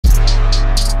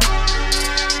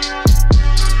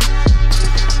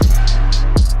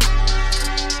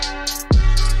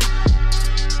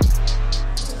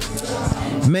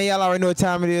Man, y'all already know what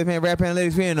time it is, man. Rap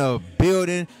Analytics, we in a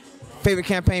building. Favorite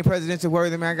campaign presidential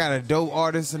worthy, man. I got a dope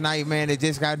artist tonight, man, that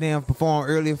just got them performed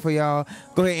earlier for y'all.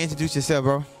 Go ahead and introduce yourself,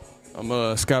 bro. I'm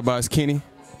Skybox Kenny.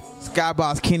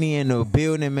 Skybox Kenny in the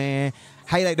building, man.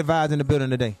 How you like the vibes in the building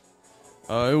today?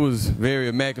 It was very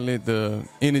immaculate. The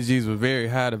energies were very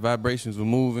high. The vibrations were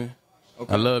moving.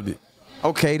 Okay. I loved it.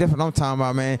 Okay, that's what I'm talking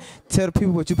about, man. Tell the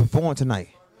people what you performed tonight.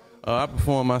 I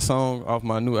performed my song off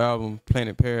my new album,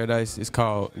 Planet Paradise. It's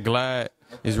called Glide.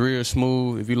 It's real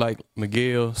smooth. If you like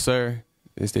Miguel, Sir,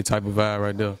 it's that type of vibe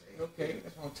right there. Okay,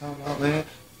 that's what I'm talking about, man.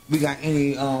 We got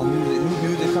any new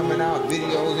music coming out,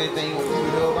 videos, anything you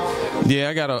know about? Yeah,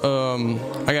 I got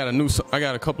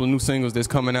a couple of new singles that's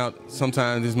coming out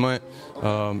sometime this month,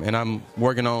 and I'm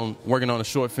working on a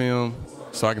short film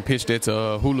so I can pitch that to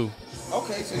Hulu.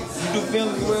 Okay, so you do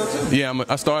films as well too? Yeah,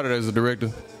 I started as a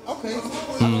director. Okay,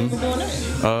 how long you been doing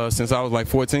that? Since I was like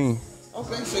 14.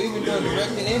 Okay, so you've been doing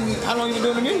directing and music. How long you been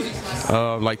doing the music?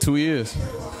 Like 2 years.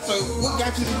 So what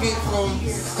got you to get from,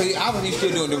 because obviously you're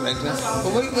still doing directing,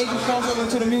 but what made you come up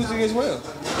into the music as well?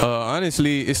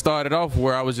 Honestly, it started off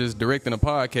where I was just directing a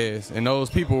podcast, and those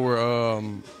people were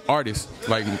artists,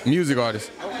 like music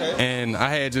artists. Okay. And I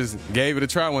had just gave it a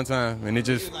try one time, and it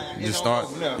just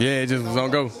started. Yeah, it just was on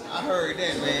go. I heard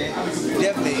that, man.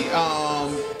 Definitely.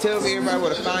 Tell everybody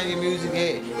where to find your music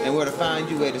at and where to find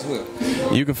you at as well.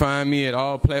 You can find me at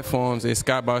all platforms at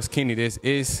Skybox Kenny. That's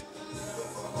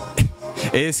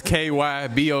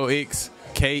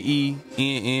SKYBOXKENNY.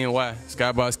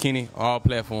 Skybox Kenny, all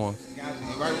platforms.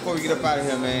 Right before we get up out of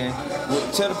here, man,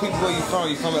 tell the people where you from.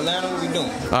 You from Atlanta? What we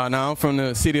doing? No, I'm from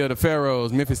the city of the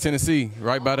Pharaohs, Memphis, Tennessee,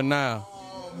 right by the Nile.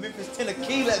 Oh, Memphis,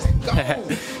 Tennessee, let's go.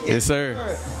 Yes,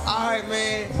 sir. All right,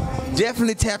 man.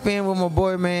 Definitely tap in with my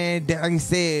boy, man. Like I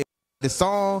said, the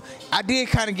song, I did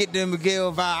kind of get the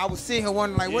Miguel vibe. I was sitting here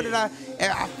wondering, like, what did I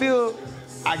feel,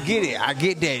 I get it. I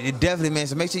get that. It definitely, man.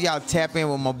 So make sure y'all tap in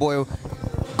with my boy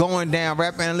going down.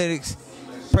 Rap Analytics,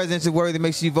 presidential worthy.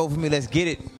 Make sure you vote for me. Let's get it.